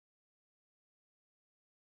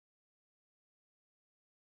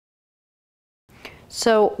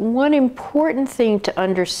So one important thing to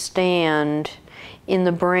understand in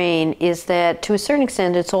the brain is that, to a certain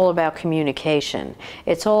extent, it's all about communication.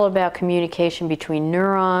 It's all about communication between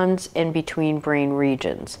neurons and between brain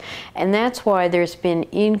regions. And that's why there's been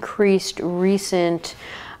increased recent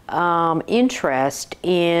interest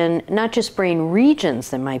in not just brain regions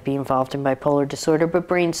that might be involved in bipolar disorder, but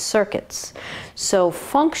brain circuits. So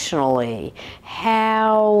functionally,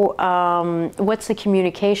 what's the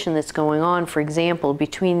communication that's going on, for example,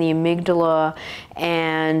 between the amygdala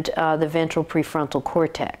and the ventral prefrontal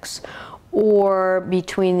cortex, or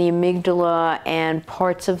between the amygdala and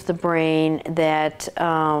parts of the brain that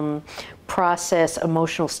process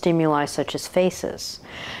emotional stimuli such as faces.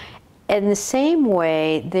 In the same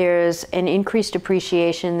way, there's an increased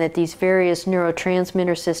appreciation that these various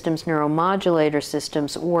neurotransmitter systems, neuromodulator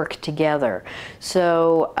systems, work together.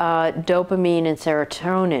 So dopamine and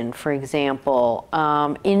serotonin, for example,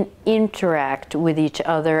 interact with each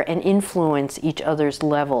other and influence each other's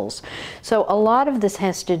levels. So a lot of this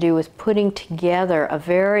has to do with putting together a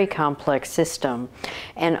very complex system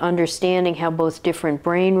and understanding how both different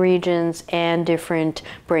brain regions and different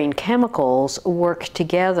brain chemicals work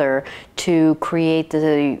together to create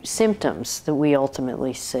the symptoms that we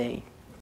ultimately see.